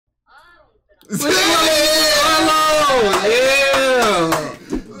Yeah.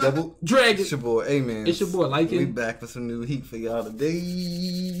 Double Dragon. It's your boy AMENZ. It's your boy Like It. We back for some new heat for y'all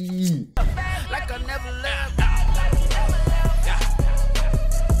today. Like I never left.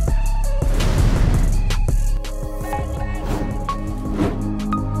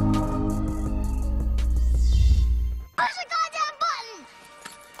 Push the goddamn button!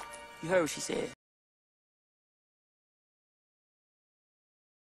 You heard what she said.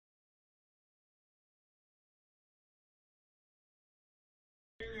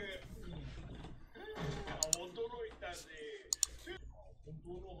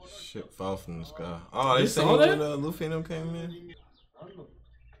 Shit fall from the sky. Oh, they saw seen that? when Luffy and them came in.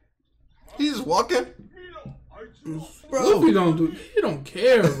 He's just walking. Bro, Luffy he don't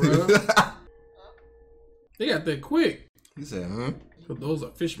care, bro. They got that quick. He said, But those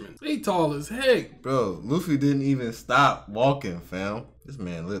are fishermen. They tall as heck. Bro, Luffy didn't even stop walking, fam. This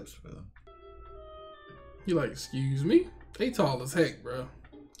man lips, bro. You like, excuse me? They tall as heck, bro.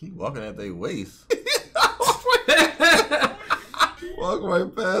 He walking at their waist. Walk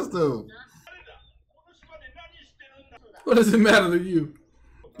right past them. What does it matter to you?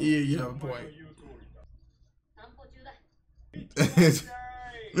 Yeah, you have a point.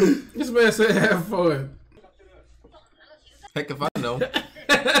 This man said have fun. Heck if I know.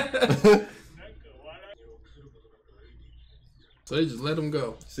 So they just let him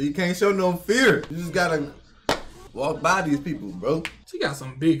go. So you can't show no fear. You just gotta walk by these people, bro. She got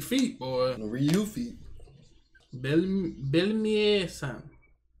some big feet, boy. Ryu feet. Bellamy-san.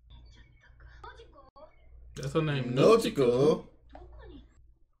 That's her name. Nojiko.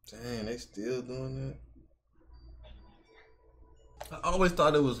 Dang, they still doing that? I always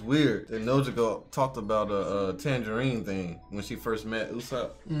thought it was weird that Nojiko talked about a tangerine thing when she first met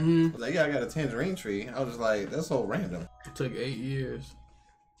Usopp. I was like, yeah, I got a tangerine tree. I was just like, that's so random. It took 8 years.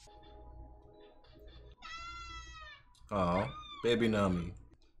 Oh, baby Nami.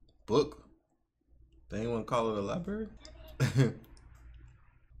 Book? They ain't want to call it a library?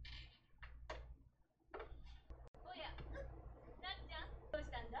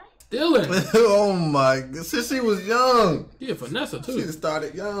 Dylan! Oh my god, since she was young. Yeah, Vanessa too. She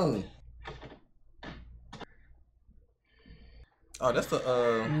started young. Oh, that's the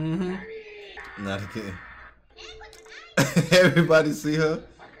not again. Everybody see her.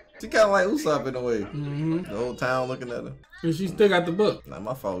 She kind of like Usopp in a way. The whole town looking at her. And she still got the book. Not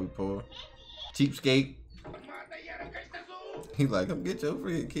my fault we poor. Cheapskate. He like, come get your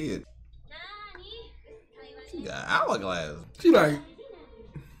free kid. She got hourglass. She like,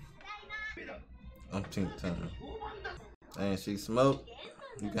 Umpteenth time. And she smoke.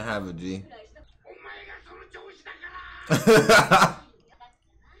 You can have it, G.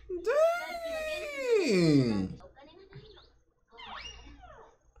 Dang.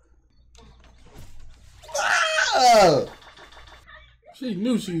 Ah! she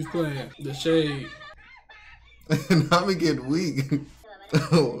knew she was playing the shade. Now me getting weak.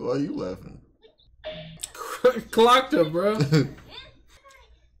 Why are you laughing? Clocked her, bro.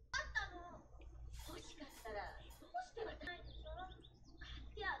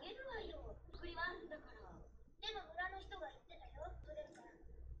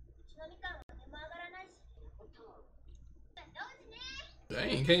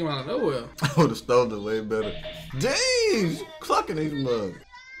 Dang, came out of nowhere. I would have stolen it way better. Dang, she's clucking these mugs.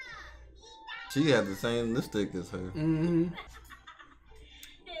 She had the same lipstick as her.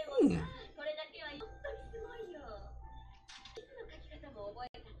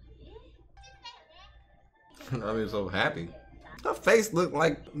 I'm so happy. Her face looked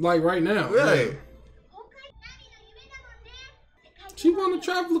like right now. Right. Yeah. She want to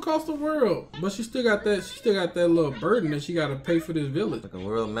travel across the world, but she still got that. She still got that little burden that she got to pay for this village. Like a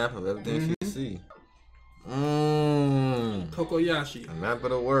world map of everything she see. Tokoyashi. A map of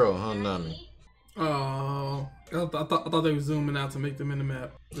the world, huh, Nami? Oh, I thought they were zooming out to make them in the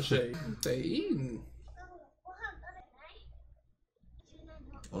map. The shade. They eating.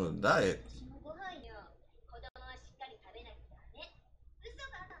 On a diet.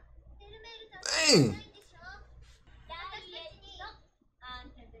 Dang.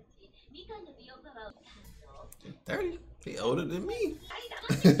 30. He older than me.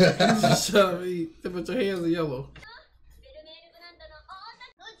 Shut up, but your hands are yellow.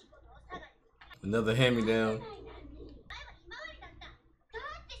 Another hand-me-down.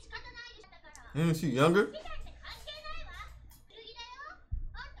 Isn't she younger?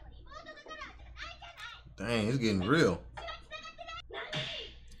 Dang, it's getting real.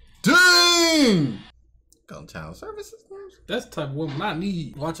 Dang! Go town services. That's the type of woman I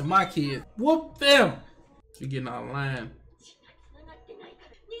need. Watching my kids whoop them. She getting out of line.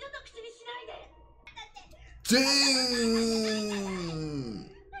 Dang.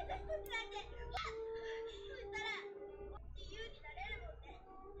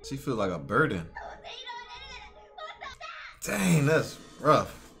 She feels like a burden. Dang, that's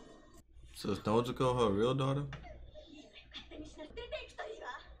rough. So is Nojiko her real daughter?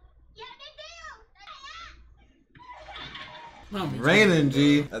 Raining,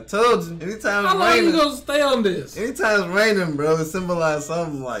 G. I told you. Anytime it's how long you raining, gonna stay on this? anytime it's raining, bro, it symbolizes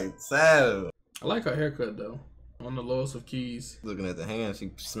something like sad. I like her haircut though. On the lowest of keys. Looking at the hand,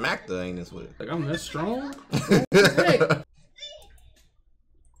 she smacked her anus with it. Like I'm that strong.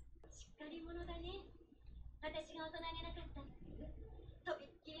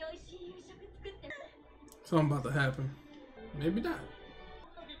 Something about to happen. Maybe not.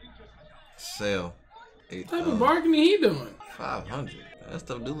 Sale. What type of bargaining he doing? 500. That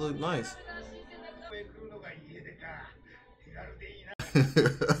stuff do look nice.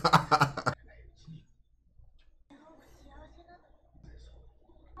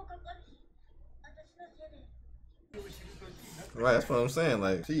 Right, that's what I'm saying.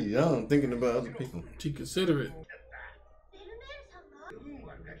 Like, she young, thinking about other people. She considerate.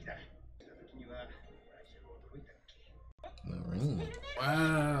 Marine.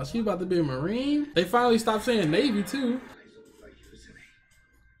 Wow, she about to be a Marine? They finally stopped saying Navy too.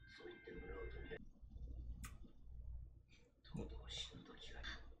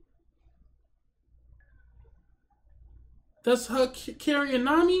 That's her carrying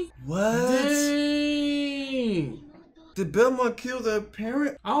Nami? What? Dang. Did Belmont kill their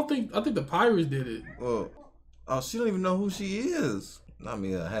parent? I think the pirates did it. Well, oh, she don't even know who she is.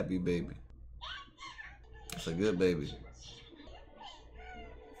 Nami a happy baby. That's a good baby.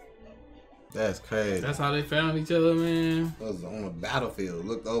 That's crazy. That's how they found each other, man. I was on the battlefield,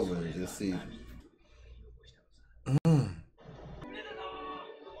 looked over and just see.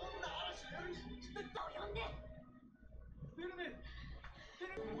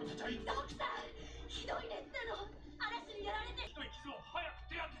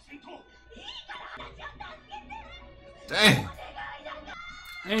 Dang.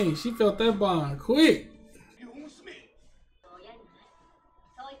 Dang, she felt that bond quick.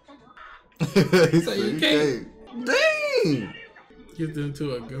 He So you can't. Dang. Get them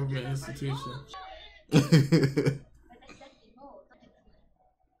to a government institution.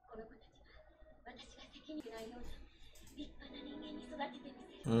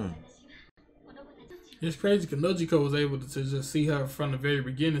 It's crazy because Nojiko was able to just see her from the very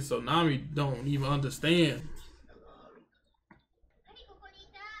beginning, so Nami don't even understand.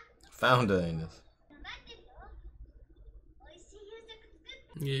 Found her in this.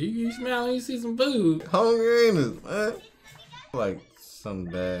 Yeah, you smell when you see some food. Hungry ain't it, man? Like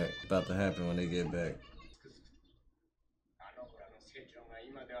something bad about to happen when they get back.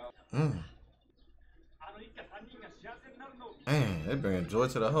 Man, they bringing joy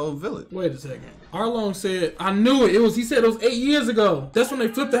to the whole village. Wait a second. Arlong said, I knew it. He said it was 8 years ago. That's when they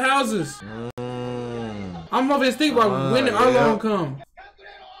flipped the houses. I'm over here thinking about when did Arlong come?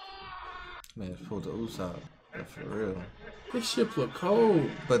 Man, it's pulled the Usopp. That's for real. This ship look cold.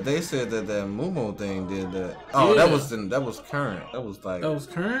 But they said that Momo thing did that. Oh, yeah. that was current. That was like. That was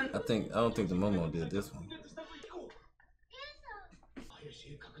current? I don't think the Momo did this one.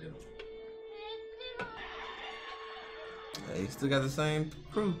 They still got the same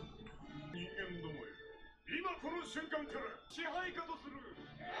crew.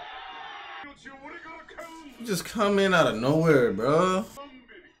 You just come in out of nowhere, bro.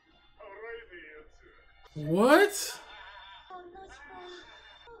 What?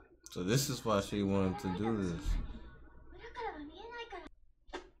 So this is why she wanted to do this.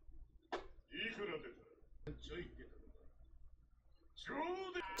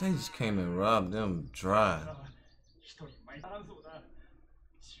 They just came and robbed them dry.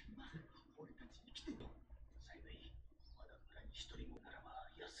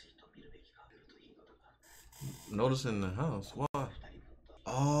 Notice in the house. Why?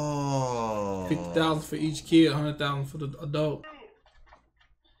 Oh. 50,000 for each kid, 100,000 for the adult.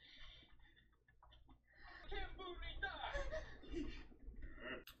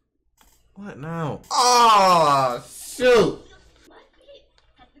 What now? Oh, shoot.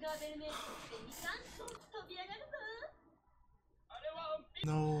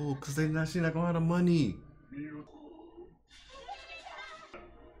 No, cause she not gonna have the money.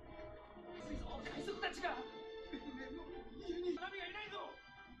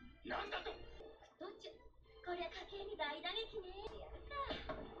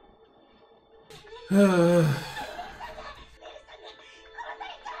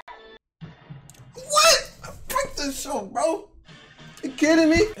 What? Break this show, bro. It kidding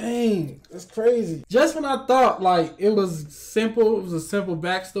me? Dang, that's crazy. Just when I thought like it was simple, it was a simple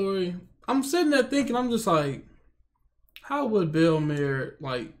backstory. I'm sitting there thinking, I'm just like, how would Bellemere,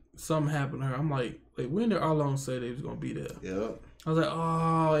 like, something happen to her? I'm like, when did Arlong say they was gonna be there? Yep. I was like,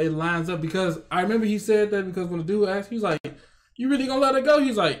 oh, it lines up because I remember he said that because when the dude asked, he's like, you really gonna let her go?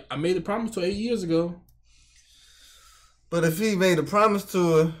 He's like, I made a promise to her 8 years ago. But if he made a promise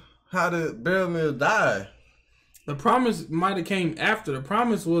to her, how did Bellemere die? The promise might have came after. The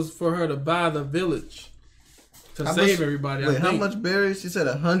promise was for her to buy the village to save everybody. Wait, how much berries? She said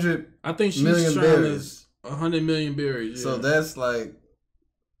 100. I think she's million trying berries. 100 million berries. Yeah. So that's like.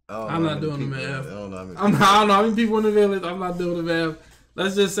 I'm not doing the math. I don't know how many people in the village. I'm not doing the math.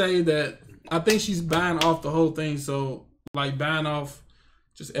 Let's just say that I think she's buying off the whole thing. So, like, buying off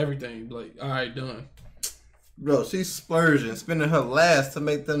just everything. Like, all right, done. Bro, she's splurging, spending her last to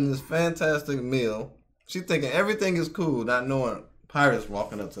make them this fantastic meal. She thinking everything is cool, not knowing pirates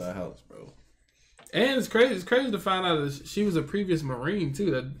walking up to her house, bro. And it's crazy. It's crazy to find out that she was a previous Marine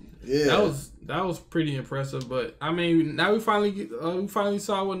too. That was pretty impressive. But I mean, now we finally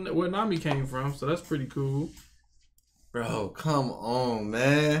saw where Nami came from, so that's pretty cool. Bro, come on,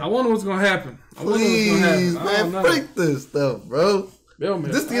 man. I wonder what's gonna happen. Please, man, freak this stuff, bro.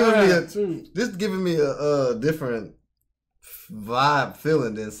 This giving me a different vibe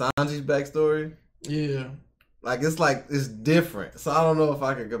feeling than Sanji's backstory. Yeah, it's different. So I don't know if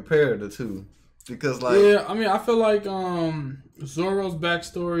I can compare the two because I mean, I feel like Zoro's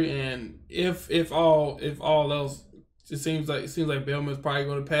backstory and if all else, it seems like Bellemere's probably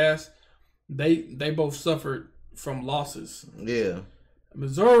going to pass. They both suffered from losses. Yeah. But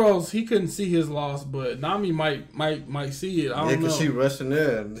Zoro's, he couldn't see his loss, but Nami might see it. I don't know. Because she rushing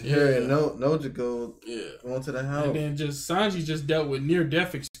there. Yeah. And Nojiko going to the house. And then Sanji just dealt with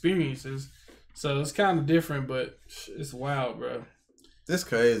near-death experiences. So it's kind of different, but it's wild, bro. This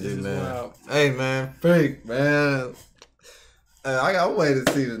crazy, man. Wild. Hey, man. Freak, man. I got to wait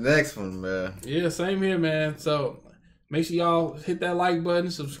to see the next one, man. Yeah, same here, man. So make sure y'all hit that like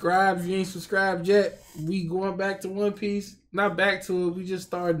button. Subscribe if you ain't subscribed yet. We going back to One Piece. Not back to it. We just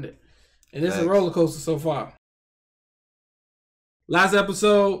starting it. And it's a roller coaster so far. Last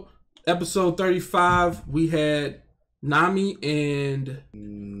episode 35, we had Nami and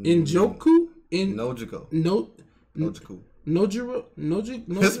Nojiko. This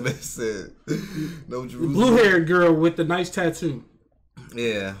man said Nojiro. Blue-haired girl with the nice tattoo.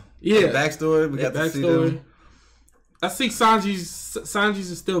 Yeah. Yeah. Backstory. We got to see them. I think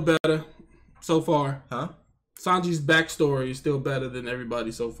Sanji's is still better so far. Huh? Sanji's backstory is still better than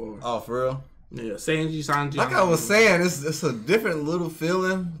everybody so far. Oh, for real? Yeah, Sanji. Like I was saying, it's a different little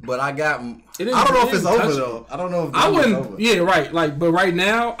feeling, but I don't know if it's over though. I don't know if I wouldn't. Over. Yeah, right. Like, but right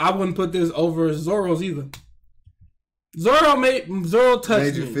now, I wouldn't put this over Zoro's either. Zoro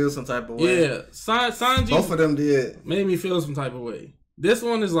touched you feel some type of way. Yeah, Sanji. Both of them did. Made me feel some type of way. This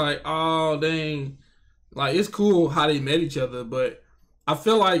one is like, oh dang, like it's cool how they met each other, but I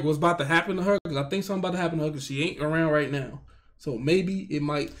feel like what's about to happen to her, because I think something about to happen to her because she ain't around right now. So maybe it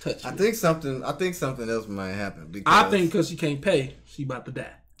might touch me. I think something else might happen. Because she can't pay, she about to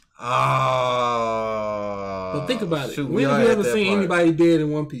die. Oh. But think about it. We have ever seen anybody dead in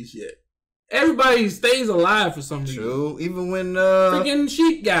One Piece yet. Everybody stays alive for some reason. True. Even when freaking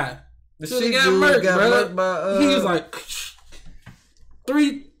Sheik guy. The Sheik got murked by he was like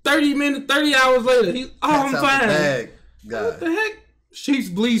 30 hours later. I'm fine. What the heck? Sheik's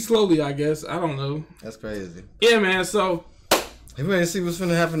bleed slowly, I guess. I don't know. That's crazy. Yeah, man. So you ready to see what's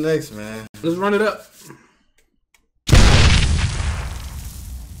gonna happen next, man? Let's run it up.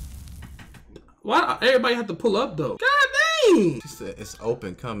 Why everybody have to pull up though? God dang! She said it's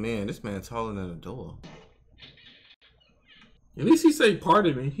open. Come in. This man taller than the door. At least he say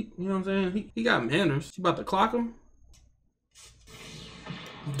pardon me. You know what I'm saying? He got manners. She about to clock him.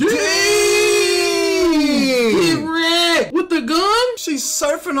 Dang! He red with the gun. She's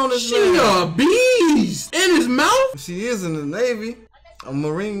surfing on his She a beast in his mouth. She is in the Navy. A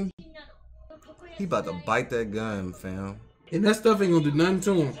Marine. He about to bite that gun, fam. And that stuff ain't gonna do nothing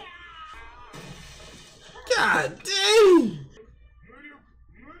to him. God dang!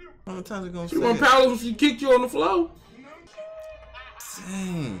 How many times you gonna say You want power when she kicked you on the floor?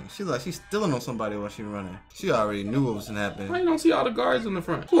 Dang. She's stealing on somebody while she running. She already knew what was gonna happen. Why you don't see all the guards in the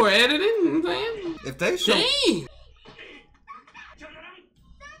front? Poor editing, you know what I'm saying? If they show... Dang!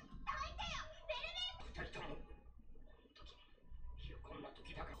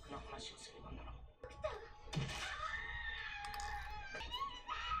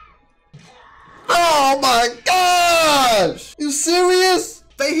 Oh my gosh! You serious?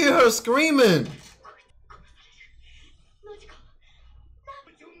 They hear her screaming.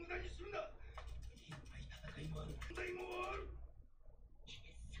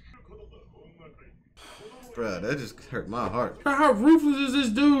 Bruh, that just hurt my heart. How ruthless is this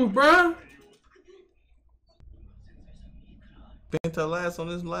dude, bruh? Spent her last on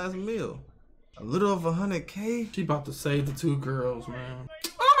this last meal. A little over 100K. She about to save the two girls, man.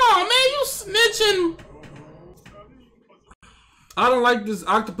 Oh man, you snitching. I don't like this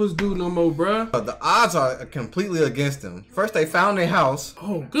octopus dude no more, bruh. The odds are completely against him. First they found their house.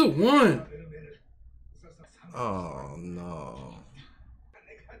 Oh, good one. Oh no.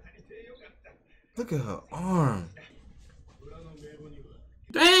 Look at her arm.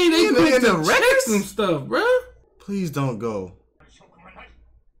 Dang, they put in the checks and stuff, bruh. Please don't go.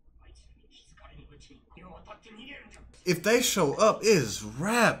 If they show up, it's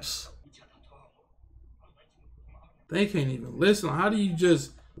raps. They can't even listen. How do you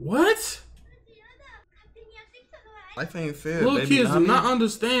just... What? Life ain't fair, little baby. Kids Nami. do not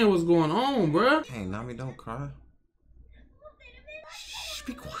understand what's going on, bruh. Hey, Nami, don't cry. Shh,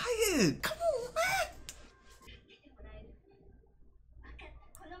 be quiet. Come on, man.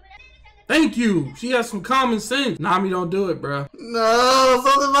 Thank you. She has some common sense. Nami, don't do it, bruh. No,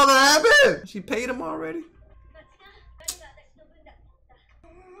 something about to happen. She paid him already.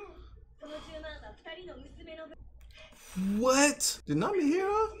 What? Did Nami hear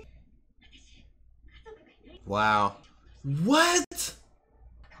her? Wow. What?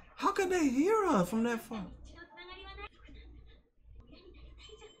 How could they hear her from that far?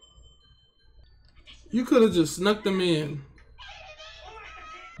 You could have just snuck them in.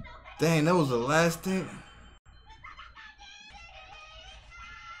 Dang, that was the last thing.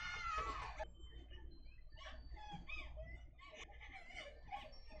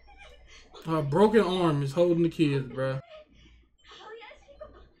 Her broken arm is holding the kids, bruh.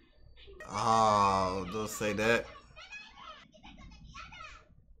 Oh, don't say that.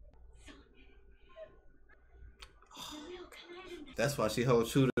 That's why she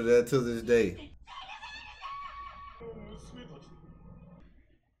holds true to that to this day.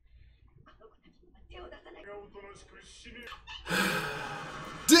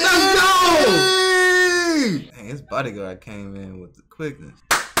 Dang! Dang, his bodyguard came in with the quickness.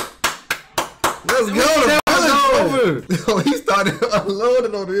 Let's go. Over. Oh, he started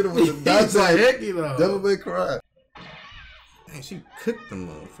unloading on him with the dots like Devil May Cry. Dang, she cooked them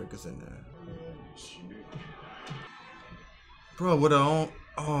motherfuckers in there. Bro, with her own,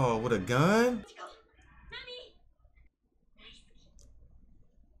 oh, with a gun?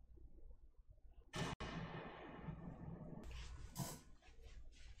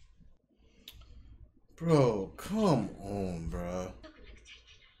 Bro, come on, bro.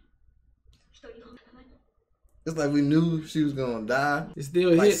 It's like we knew she was gonna die. It's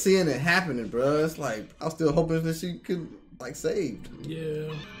still like hit. Seeing it happening, bro. It's like I was still hoping that she could like saved.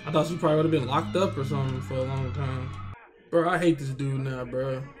 Yeah, I thought she probably would have been locked up or something for a long time. Bro, I hate this dude now,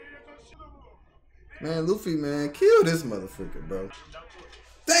 bro. Man, Luffy, man, kill this motherfucker, bro.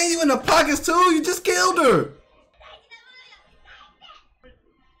 Dang, you in the pockets too? You just killed her.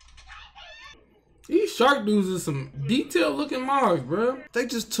 These shark dudes are some detailed looking marks, bro. They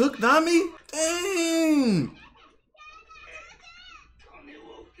just took Nami? Dang.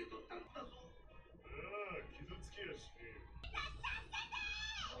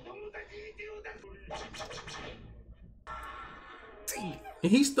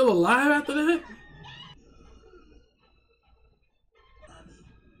 And he's still alive after that?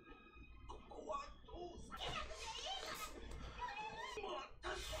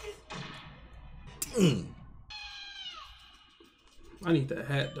 I need that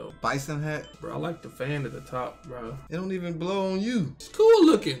hat though. Bison hat? Bro, I like the fan at the top, bro. It don't even blow on you. It's cool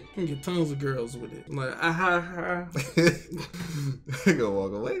looking. You can get tons of girls with it. Like, ah. They gonna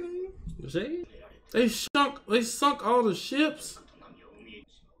walk away from you. See? They sunk all the ships.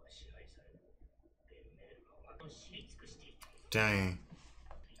 Dang.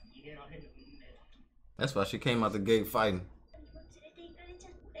 That's why she came out the gate fighting.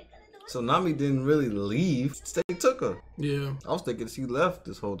 So Nami didn't really leave. They took her. Yeah. I was thinking she left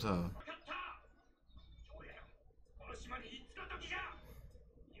this whole time.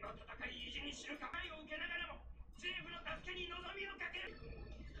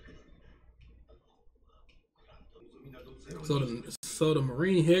 So the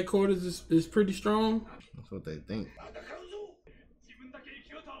Marine headquarters is pretty strong. That's what they think.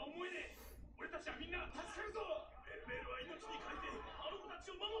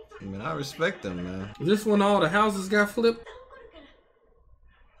 I mean, I respect them, man. Is this when all the houses got flipped?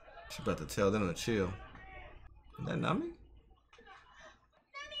 She about to tell them to chill. Is that Nami?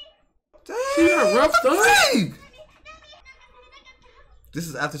 Dang, she got roughed up. This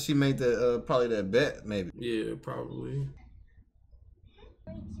is after she made the probably that bet, maybe. Yeah, probably.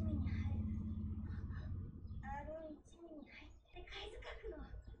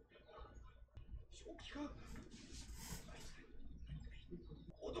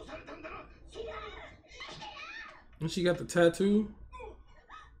 And she got the tattoo.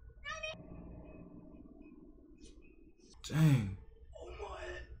 Dang.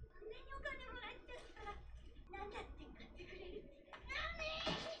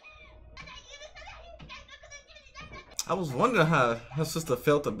 I was wondering how her sister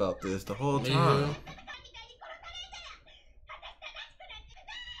felt about this the whole time. Yeah.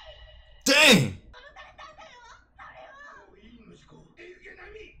 Dang!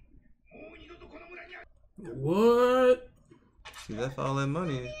 What? She left all that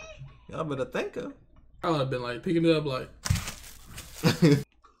money. Y'all better thank her. I would have been like picking it up like.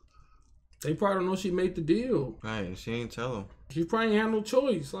 They probably don't know she made the deal. Right, she ain't tell them. She probably ain't had no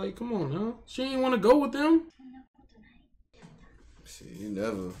choice. Like, come on, huh? She ain't want to go with them. She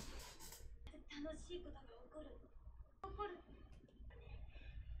never.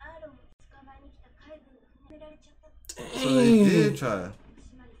 Dang. So they did try.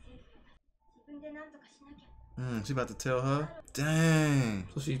 She about to tell her? Dang.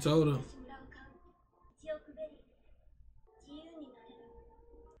 So she told her.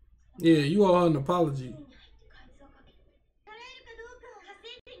 Yeah, you owe her an apology.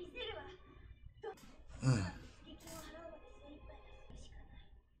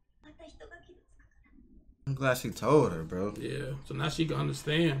 I'm glad she told her, bro. Yeah, so now she can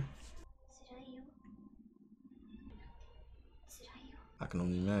understand. I can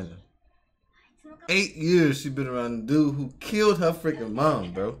only imagine. 8 years she been around the dude who killed her freaking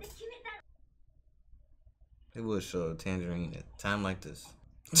mom, bro. They would show a Tangerine at a time like this.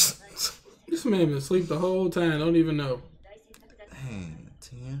 This man been asleep the whole time, don't even know. Dang,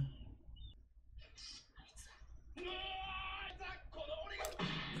 10.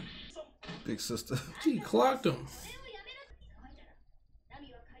 Big sister. She clocked him.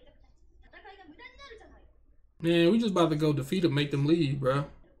 Man, we just about to go defeat them, make them leave, bro.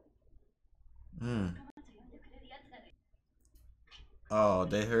 Oh,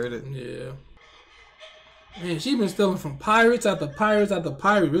 they heard it? Yeah. Man, she been stealing from pirates after pirates after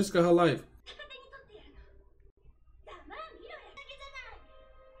pirate, risking her life.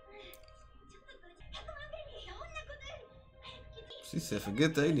 She said,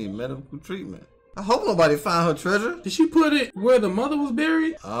 forget they need medical treatment. I hope nobody found her treasure. Did she put it where the mother was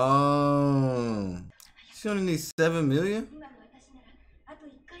buried? Oh. She only needs 7 million?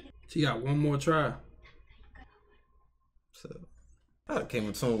 She got one more try. So, I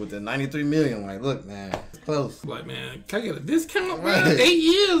came to him with the 93 million. Like, look, man, it's close. Like, man, can I get a discount, bro? Right. 8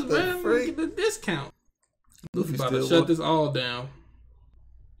 years, The man. freak. Get the discount. Luffy about to still shut walk- this all down.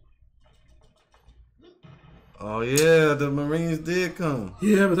 Oh, yeah, the Marines did come.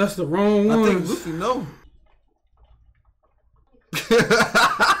 Yeah, but that's the wrong I think ones. Luffy know.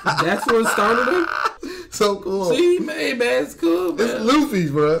 That's what started it. So cool. See, man, it's cool, man. It's Luffy,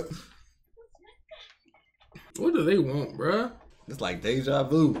 bro. What do they want, bro? It's like deja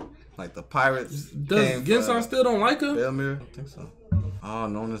vu. Like the pirates. Does Gensan still don't like her? Belmere? I think so. Oh,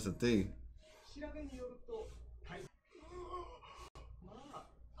 known as a thief.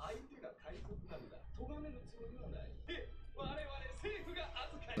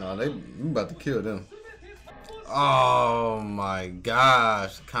 No, we about to kill them. Oh my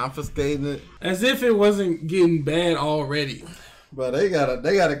gosh, confiscating it. As if it wasn't getting bad already. But they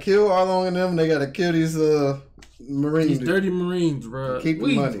gotta kill Arlong and them. They gotta kill these Marines. These dirty Marines, bro. Keep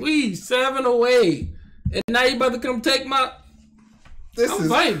the money. We 7 away, and now you about to come take my. This I'm is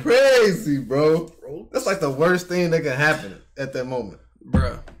fighting. crazy, bro. That's like the worst thing that can happen at that moment.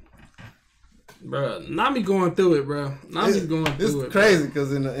 Bruh, Nami going through it, bro. Nami's going through it. It's crazy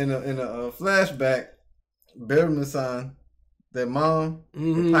because in a flashback, Bearman-san, their mom,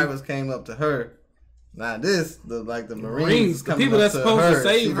 the pirates came up to her. Now the Marines, the people that's supposed to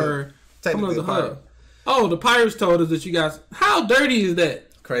save her, coming up to her. pirate. Oh, the pirates told us that you guys. How dirty is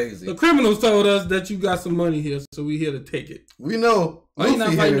that? Crazy. The criminals told us that you got some money here, so we here to take it. We know Why you not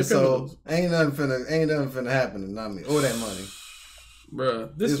Luffy fighting here, the so criminals? ain't nothing finna happen to Nami or that money.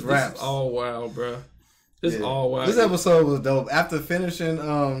 Bruh, this is all wild, bruh. This is all wild. This episode was dope. After finishing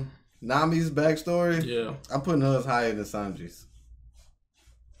Nami's backstory, Yeah. I'm putting hers higher than Sanji's.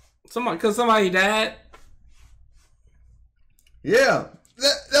 Cause somebody died. Yeah,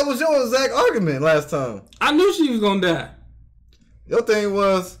 that was your exact argument last time. I knew she was gonna die. Your thing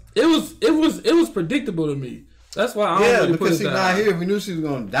was It was predictable to me. That's why I don't really because she's not here. We knew she was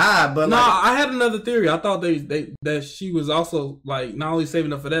gonna die, but no, I had another theory. I thought that she was also like not only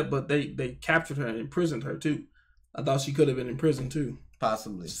saving up for that, but they captured her and imprisoned her too. I thought she could have been in prison too,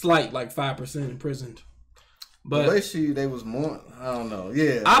 possibly slight like 5% imprisoned. But the way they was more, I don't know.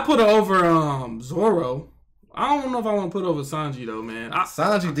 Yeah, I put her over Zoro. I don't know if I want to put over Sanji though, man.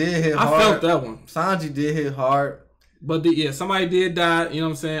 Sanji did hit hard. I felt that one. Sanji did hit hard, but somebody did die. You know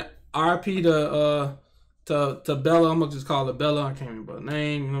what I'm saying? R.P. to Bella. I'm gonna just call her Bella. I can't remember her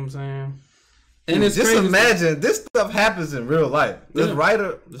name. You know what I'm saying? And it's just imagine this stuff happens in real life. This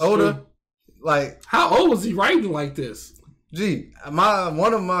writer, Oda, like how old was he writing like this? Gee,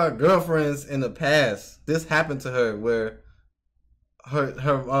 one of my girlfriends in the past, this happened to her where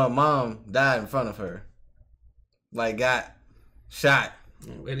her mom died in front of her, like got shot.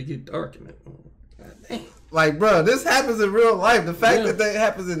 Way to get dark in it. God damn. Like, bro, this happens in real life. The fact that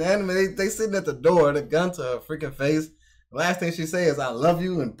happens in anime, they sitting at the door, the gun to her freaking face. The last thing she says, "I love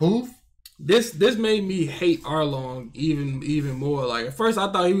you," and poof. This made me hate Arlong even more. Like at first, I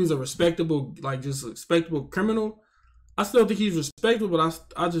thought he was a respectable criminal. I still think he's respectable, but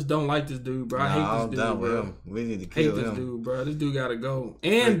I just don't like this dude, bro. I hate this dude, bro. We need to kill him. This dude, bro. This dude gotta go.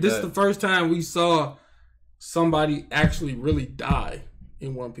 And this is the first time we saw somebody actually really die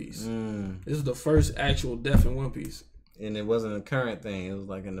in One Piece. This is the first actual death in One Piece. And it wasn't a current thing. It was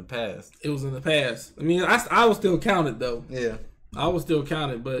like in the past. It was in the past. I mean, I was still counted though. Yeah. I was still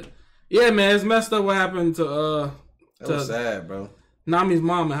counted, but yeah, man, it's messed up what happened to That was sad, bro. Nami's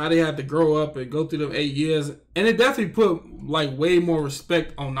mom and how they had to grow up and go through them 8 years. And it definitely put like way more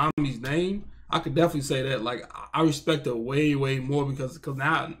respect on Nami's name. I could definitely say that. Like I respect her way more because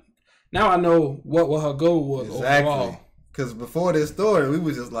now I know what her goal was overall. Because before this story, we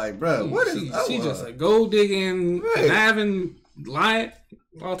was just like, bro, what is she just a gold digging, having, lying,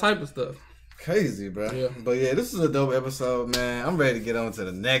 all type of stuff. Crazy, bro. Yeah. But yeah, this is a dope episode, man. I'm ready to get on to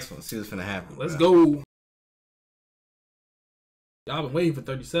the next one. See what's finna happen. Let's go. Y'all been waiting for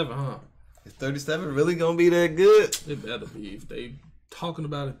 37, huh? Is 37 really gonna be that good? It better be if they talking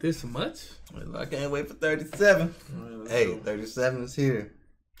about it this much. Well, I can't wait for 37. Right, hey, 37 is here.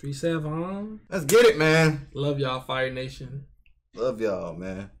 37. Let's get it, man. Love y'all, Fire Nation. Love y'all,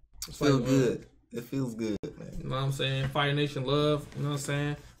 man. It feels good. It feels good, man. You know what I'm saying? Fire Nation love. You know what I'm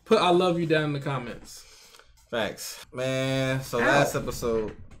saying? Put I love you down in the comments. Facts. Man, so last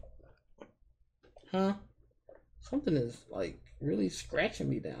episode. Huh? Something is like really scratching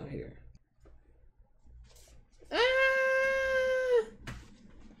me down here.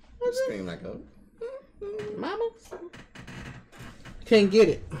 Scream like a mama. Can't get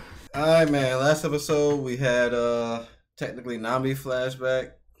it. Alright, man. Last episode we had technically Nami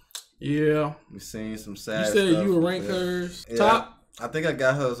flashback. Yeah. We seen some sad stuff. You said stuff. you would rank hers yeah, top? I think I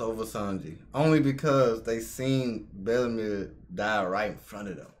got hers over Sanji. Only because they seen Bellamere die right in front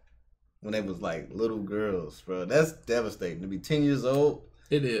of them. When they was like little girls, bro. That's devastating. To be 10 years old.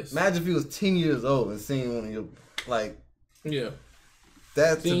 It is. Imagine if you was 10 years old and seeing one of your, like. Yeah.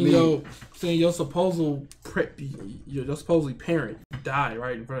 That seeing to me. Seeing your supposedly parent die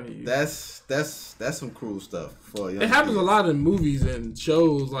right in front of you. That's some cruel stuff for a young It happens kid. a lot in movies and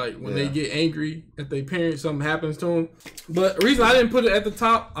shows, like when they get angry at their parents, something happens to them. But the reason I didn't put it at the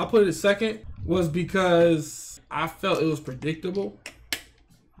top, I put it second, was because I felt it was predictable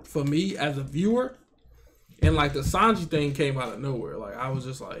for me as a viewer. And like the Sanji thing came out of nowhere. Like I was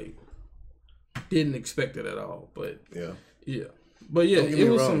just like, didn't expect it at all. But yeah. But yeah, it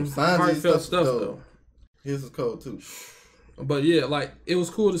was some heartfelt stuff though. His is cold too. But yeah, like it was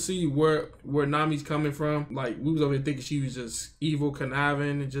cool to see where Nami's coming from. Like we was over here thinking she was just evil,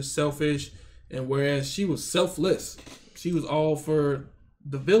 conniving, and just selfish, and whereas she was selfless, she was all for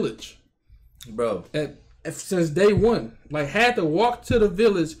the village, bro. Since day one, like had to walk in the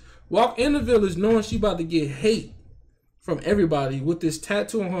village, knowing she about to get hate from everybody with this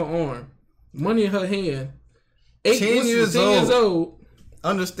tattoo on her arm, money in her hand. 10 years old.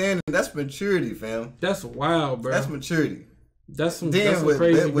 Understanding that's maturity, fam. That's wild, bro. That's maturity. That's some crazy.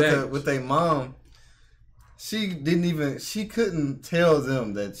 With their mom, she couldn't tell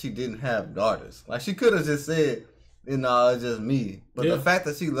them that she didn't have daughters. Like she could have just said, it's just me. But the fact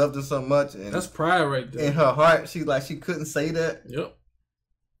that she loved her so much, and that's pride right there. In her heart, she couldn't say that. Yep.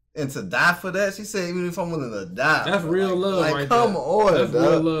 And to die for that, she said, even if I'm willing to die. That's real love, right there. Come on, that's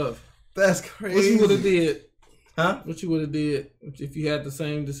real love. That's crazy. What you would have did? Huh? What you would have did if you had the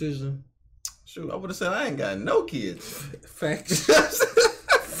same decision? Shoot, I would have said I ain't got no kids. Facts.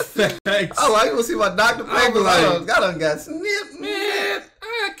 Facts. Oh, I want to see my doctor papers. I done got snipped. Man,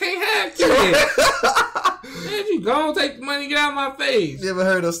 I can't have kids. Man, you gonna take the money, get out of my face. You ever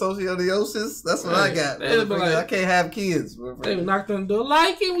heard of sociodeosis? That's what I got. I can't have kids. They knocked on the door,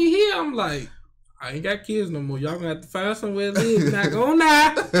 like, can we hear? I'm like, I ain't got kids no more. Y'all gonna have to find somewhere to live. You're not gonna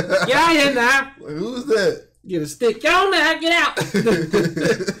now. Get out here now. Who's that? Get a stick. Y'all now, get out.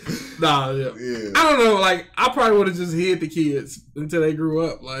 Nah, yeah. I don't know. Like, I probably would have just hid the kids until they grew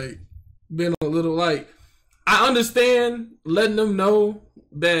up. Like, been a little, like, I understand letting them know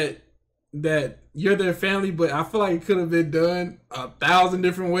that you're their family, but I feel like it could have been done 1,000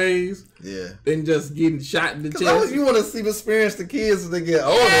 different ways. Yeah. Than just getting shot in the chest. You want to see experience the kids when they get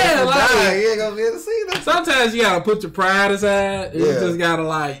older. Yeah, like, you ain't gonna be able to see them. Sometimes you gotta put your pride aside. You just gotta,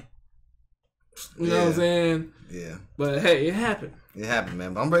 like, you know what I'm saying? Yeah. But hey, it happened. It happened,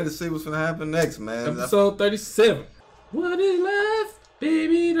 man. But I'm ready to see what's gonna happen next, man. Episode 37. What is life?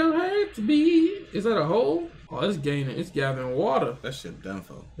 Baby, don't hurt to be. Is that a hole? Oh, it's gaining. It's gathering water. That shit done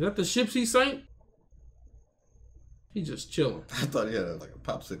for. Is that the ships he sank? He just chilling. I thought he had like a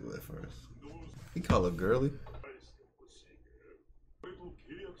popsicle at first. He called her girly.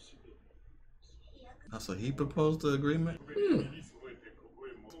 Oh, so he proposed the agreement?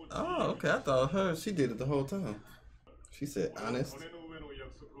 Oh, okay. I thought she did it the whole time. She said honest.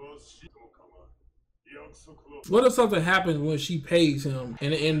 What if something happens when she pays him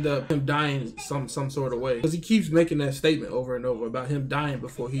and it ends up him dying some sort of way? Because he keeps making that statement over and over about him dying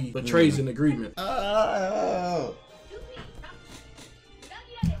before he betrays an agreement. Oh.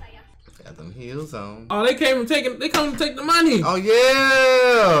 Got them heels on. Oh, they come to take the money. Oh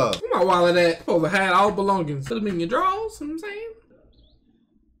yeah. Where my wallet at? Supposed to have all belongings. Put them in your drawers. You know what I'm saying?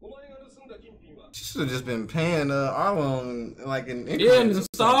 She should have just been paying ARLONG like in increments. Yeah, in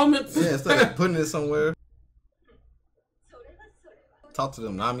installments. Yeah, instead of putting it somewhere. Talk to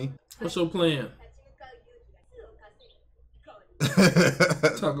them, Nami. What's your plan?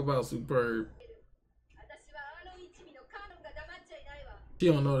 Talk about superb. She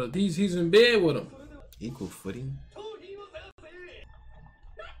don't know that he's in bed with him. Equal footing.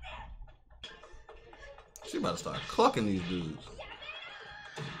 She about to start clucking these dudes.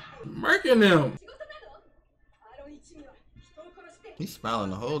 Murking them. He's smiling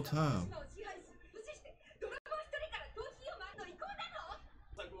the whole time.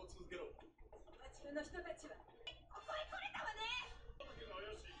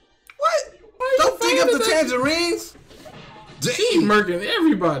 What? Don't dig up the tangerines. She murking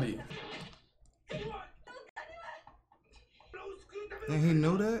everybody. And he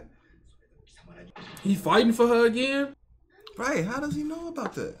know that? He fighting for her again? Right, how does he know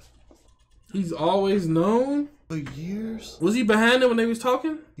about that? He's always known? For years? Was he behind them when they was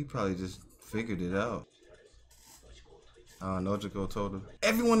talking? He probably just figured it out. Nojiko told him.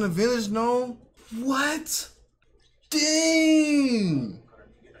 Everyone in the village know? What? Dang!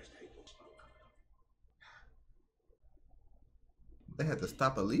 They had to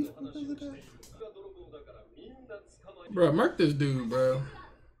stop a leaf because of that? Bro, murk this dude, bro.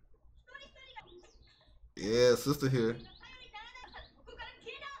 Yeah, sister here.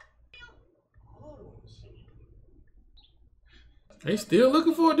 They still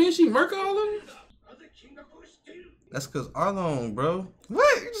looking for it? Didn't she murk all of them? That's because ARLONG, bro.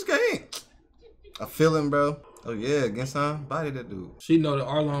 What? You just got in. A feeling, bro. Oh, yeah, against somebody that dude. She know that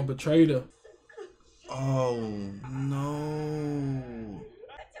ARLONG betrayed her. Oh, no.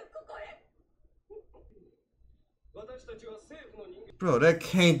 Bro, that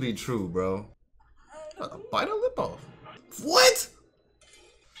can't be true, bro. Bite her lip off. What?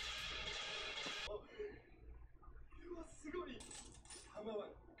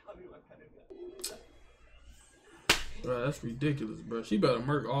 Bro, that's ridiculous, bro. She better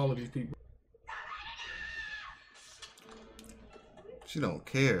murk all of these people. She don't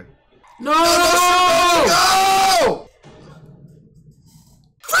care. No! No!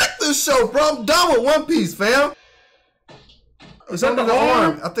 Frick this show, bro. I'm done with One Piece, fam. It's under the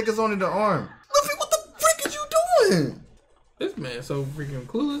arm. I think it's only the arm. Luffy, what the freak is you doing? This man so freaking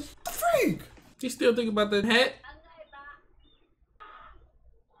clueless. The freak? He still think about that hat?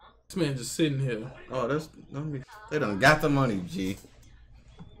 This man just sitting here. Oh, they done got the money, G.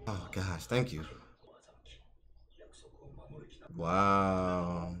 Oh, gosh, thank you.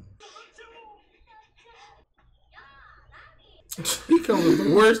 Wow. He comes with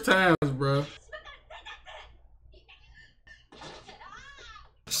the worst times, bro.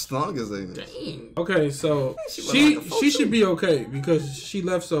 As long as they. Dang. Okay, so she should be okay because she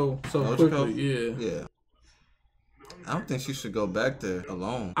left so quickly. Yeah. Yeah. I don't think she should go back there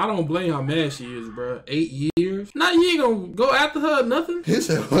alone. I don't blame how mad she is, bro. 8 years. Nah, you ain't gonna go after her or nothing. He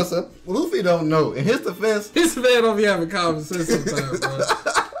said, "What's up?" Luffy don't know. In his defense, this man don't be having common sense sometimes, bro.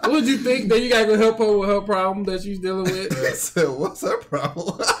 What would you think that you gotta go help her with her problem that she's dealing with? I said, what's her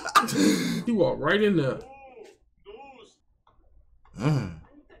problem? You walk right in there.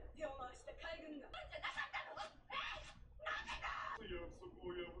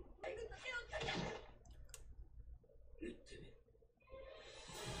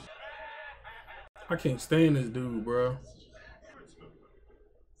 I can't stand this dude, bro.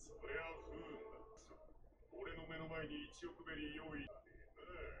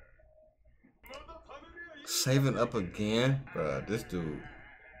 Saving up again? Bruh, this dude.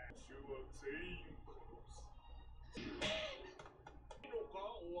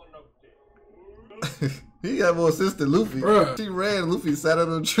 He got more sense than Luffy. Bruh. She ran, Luffy sat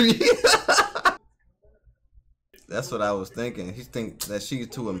on a tree. That's what I was thinking. He thinks that she's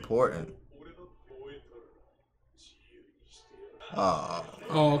too important. Oh,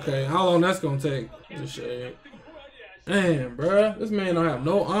 okay. How long that's gonna take? Just shade. Damn, bruh. This man don't have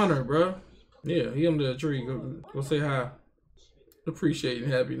no honor, bruh. Yeah, he under the tree. Go say hi. Appreciating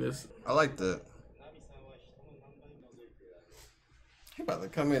happiness. I like that. He about to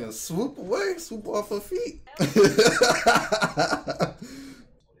come in and swoop away, swoop off her feet.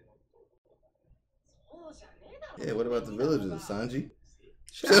 Yeah, what about the villagers, Sanji?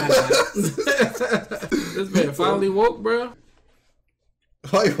 This man finally woke, bro.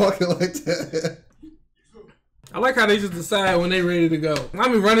 Why you walking like that? I like how they just decide when they ready to go. I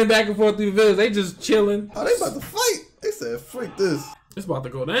mean, running back and forth through the village, they just chilling. Oh, they about to fight. They said, freak this. It's about to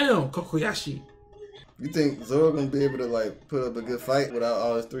go down. Kokoyashi. You think Zoro gonna be able to like put up a good fight without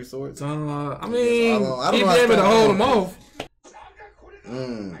all his 3 swords? I mean, he'd be able to hold them off.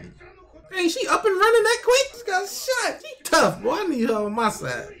 Hey, she up and running that quick? This guy's shot. She tough, boy. I need her on my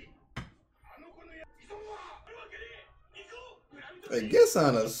side. Hey, get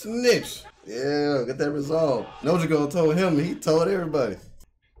on a snitch. Yeah, get that resolved. Nojiko told him, he told everybody.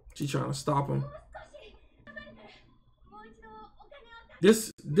 She trying to stop him.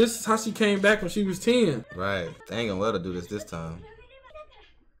 This is how she came back when she was 10. Right. They ain't gonna let her do this time.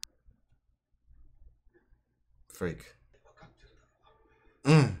 Freak.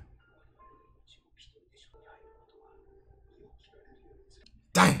 Dang.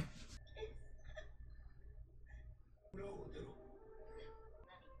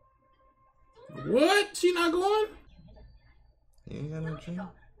 What? She not going? You ain't got no dream.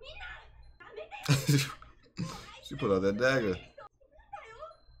 She put out that dagger.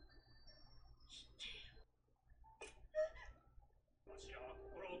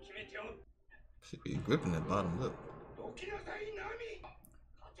 She be gripping that bottom lip.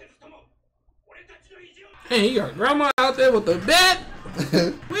 Hey, you got grandma out there with the bat?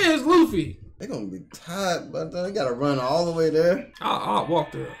 Where's Luffy? They gonna be tired, but they gotta run all the way there. I'll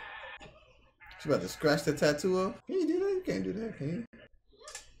walk there. She about to scratch the tattoo off? Can you do that? You can't do that, can you?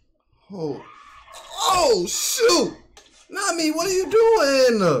 Oh. Oh, shoot! Nami, what are you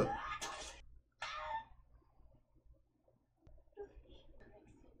doing?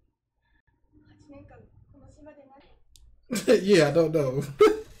 Yeah, I don't know.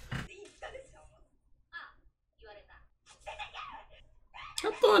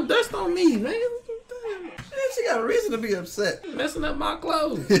 I'm throwing dust on me, man. She got a reason to be upset. Messing up my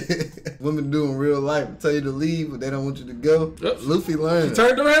clothes. Women do in real life tell you to leave, but they don't want you to go. Yep. Luffy learned. She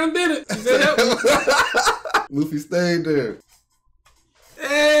turned around and did it. She said, help me. Luffy stayed there.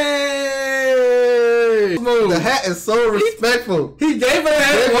 Hey! The hat is so respectful. He gave her the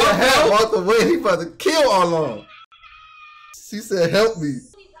hat, walked away. He about to kill Arlong. She said, help me.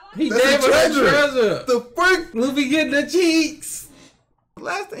 He gave her treasure. The freak. Luffy getting the cheeks.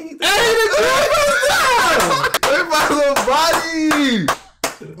 Last thing he did. Hey, the treasure! Everybody's on body.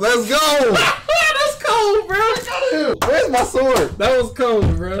 Let's go. That's cold, bro. Where's my sword? That was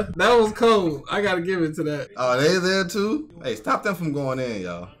cold, bro. That was cold. I gotta give it to that. Oh, they there too? Hey, stop them from going in,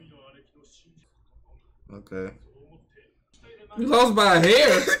 y'all. Okay. We lost by a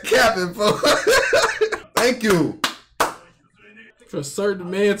hair. Captain, thank you. For a certain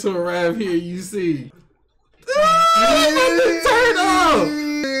man to arrive here, you see. Turn up.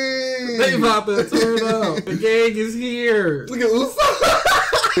 They about to turn up. The gang is here. Look at Usopp.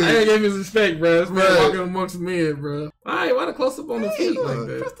 I ain't give his respect, bro. This man walking amongst men, bro. Alright, why the close up on the feet like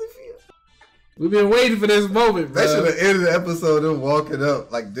that? We've been waiting for this moment, bro. They should have ended the episode them walking up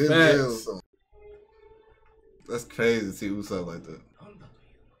like Denzel or something. That's crazy to see Usopp like that.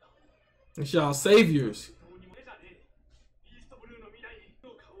 It's y'all saviors.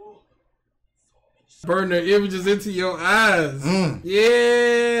 Burn their images into your eyes.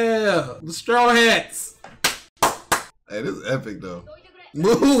 Yeah. The straw hats. Hey, this is epic though.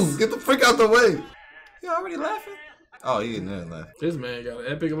 Move. Get the freak out the way. You already laughing? Oh, he in there laugh. This man got an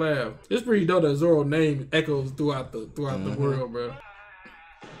epic laugh. It's pretty dope that Zoro name echoes throughout the world, bro.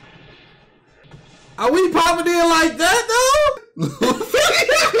 Are we popping in like that though?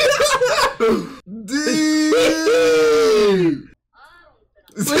 Dude. Yeah.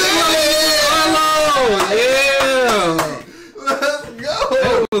 Let's go.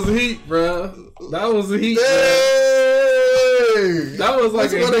 That was heat, bro. That was heat. That was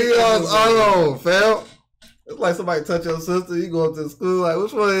like which one of y'all's Arlong, fam? It's like somebody touch your sister. You go up to school. Like,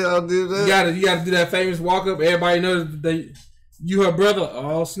 which one of y'all do that? You gotta do that famous walk up. Everybody knows you her brother.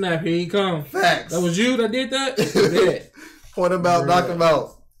 Oh snap! Here he come. Facts. That was you that did that. Yeah. Point him out, knock him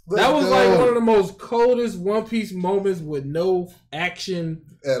out. That was like one of the most coldest One Piece moments with no action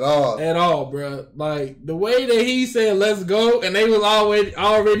at all, bro. Like the way that he said "Let's go" and they was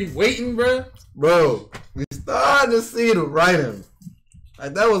already waiting, bro. Bro, we started to see the writing.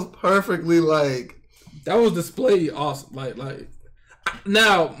 Like that was perfectly like. That was displayed awesome. Like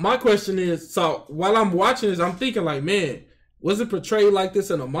now my question is, so while I'm watching this, I'm thinking like, man, was it portrayed like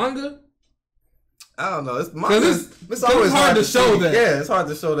this in a manga? I don't know. It's always hard to show that. Yeah, it's hard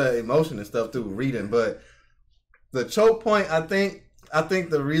to show that emotion and stuff through reading. But the choke point, I think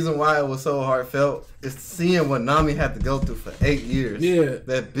the reason why it was so heartfelt is seeing what Nami had to go through for 8 years. Yeah,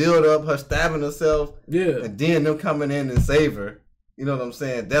 that build up, her stabbing herself. Yeah, and then them coming in and save her. You know what I'm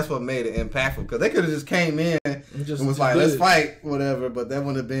saying? That's what made it impactful. Because they could have just came in and was like, let's fight, whatever. But that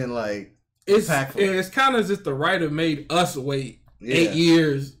would have been like impactful. It's kind of just the writer made us wait 8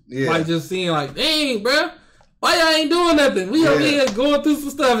 years. Yeah. Like just seeing like, dang, bro, why y'all ain't doing nothing? We over here going through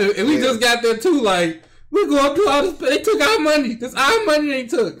some stuff. And we just got there too. Like, we're going through all this. They took our money. This our money they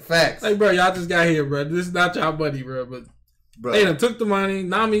took. Facts. Like, bro, y'all just got here, bro. This is not y'all money, bro. But they done took the money.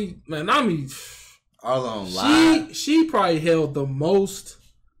 Nami. Arlong she probably held the most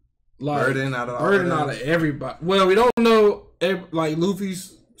burden out of everybody. Well, we don't know like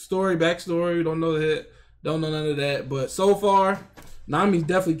Luffy's backstory. We don't know that. Don't know none of that. But so far, Nami's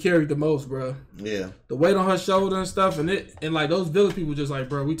definitely carried the most, bro. Yeah. The weight on her shoulder and stuff, and like those village people just like,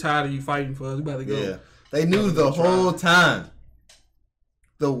 bro, we tired of you fighting for us. We better go. Yeah. They knew the whole time.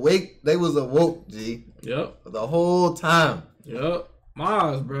 They was awoke, G. Yep. The whole time. Yep.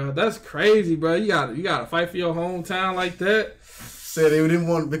 Mars, bro, that's crazy, bro. You gotta fight for your hometown like that. Said they didn't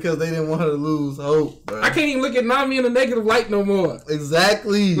want because they didn't want her to lose hope, bro. I can't even look at Nami in a negative light no more.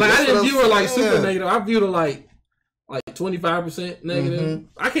 Exactly. Like I didn't view her like super negative. I viewed her like 25% negative. Mm-hmm.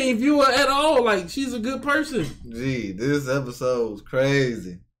 I can't view her at all. Like she's a good person. Gee, this episode was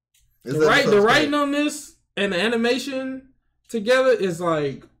crazy. The writing on this and the animation together is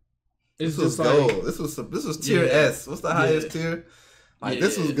like it's just gold. Like this was tier S. What's the highest tier? Like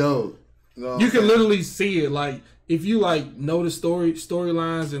this was gold. You can literally see it. Like if you like know the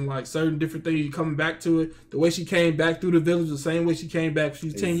storylines and like certain different things, you coming back to it. The way she came back through the village, the same way she came back. She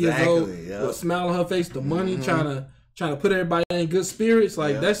was 10 years old with a smile on her face. The money, trying to put everybody in good spirits.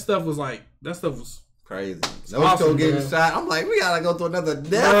 Like that stuff was crazy. No getting shot. I'm like, we gotta go through another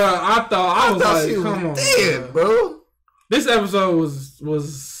death. I thought like, come on, dead, bro. This episode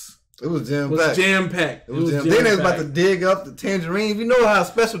was. It was jam packed. Then they was about to dig up the tangerines. You know how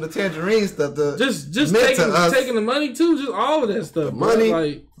special the tangerine stuff. Just taking the money too. Just all of that stuff. The money,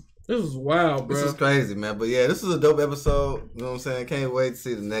 like this was wild, bro. This is crazy, man. But yeah, this is a dope episode. You know what I'm saying? Can't wait to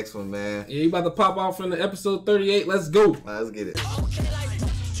see the next one, man. Yeah, you about to pop off in the episode 38. Let's go. Let's get it.